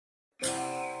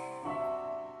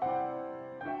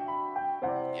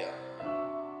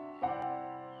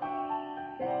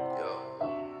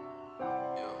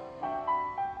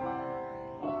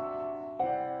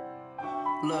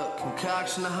Look,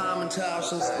 concoction of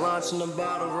hamentashens, launching a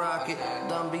bottle rocket.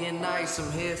 Done being nice,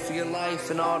 I'm here for your life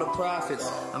and all the profits.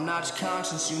 I'm not your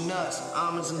conscience, you nuts.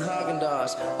 Almonds and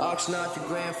Häagen-Dazs, auction off your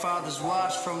grandfather's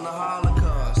watch from the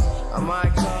Holocaust. I'm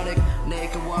iconic,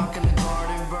 naked walking the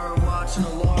garden, bird watching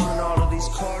alarm, and all of these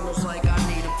cardinals like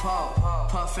I need a pole.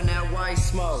 Puffing that white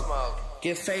smoke.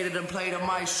 Get faded and play the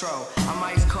maestro. I'm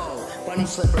ice cold, bunny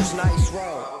slippers, nice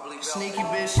robe. Sneaky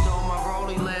bitch stole my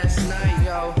Rollie last night,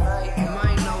 yo. You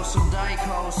might know some dyke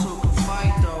hoes who can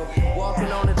fight, though.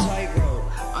 Walking on a tightrope,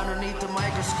 underneath the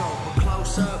microscope. But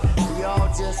close up, we all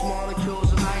just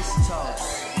molecules and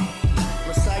isotopes.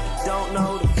 My psychic don't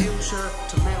know the future.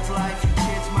 To live life, your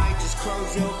kids might just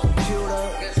close your computer.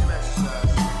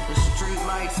 The street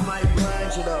lights might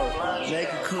blind you, though. Make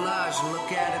a collage and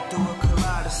look at it through a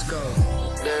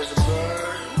kaleidoscope. There's a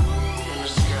bird in the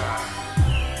sky.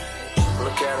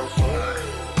 Look at him fly.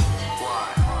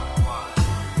 Why?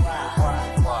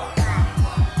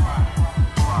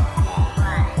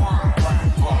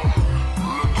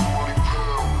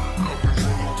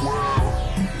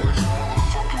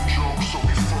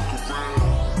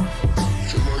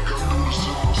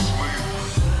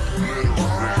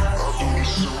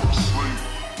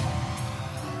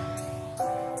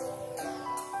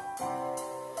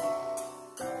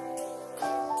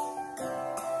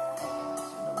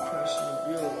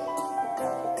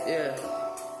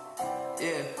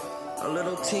 Yeah, a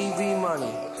little TV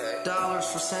money, dollars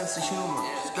for sense of humor.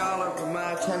 Scholar with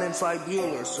my attendance like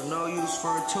Bueller, so no use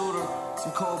for a tutor.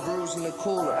 Some cold brews in the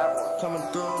cooler, coming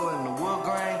through in the wood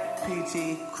grain,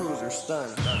 PT Cruiser,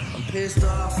 stunned. I'm pissed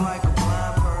off like a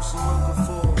blind person looking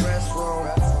for a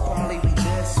restroom. Probably be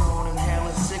dead soon,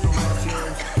 inhaling cigarette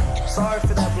fumes. Sorry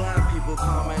for that blind people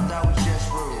comment, that was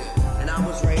just rude. And I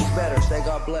was raised better, say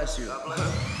God bless you.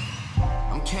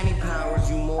 I'm Kenny Powers,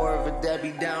 you more of a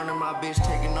Debbie Downer. My bitch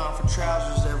taking off her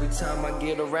trousers every time I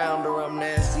get around her. I'm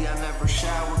nasty, I never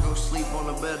shower, go sleep on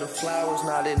a bed of flowers.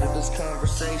 Not into this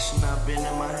conversation, I've been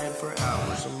in my head for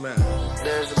hours. I'm out.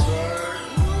 There's a bird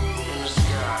in the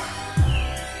sky.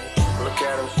 Look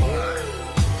at him fly.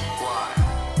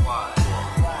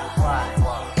 Why?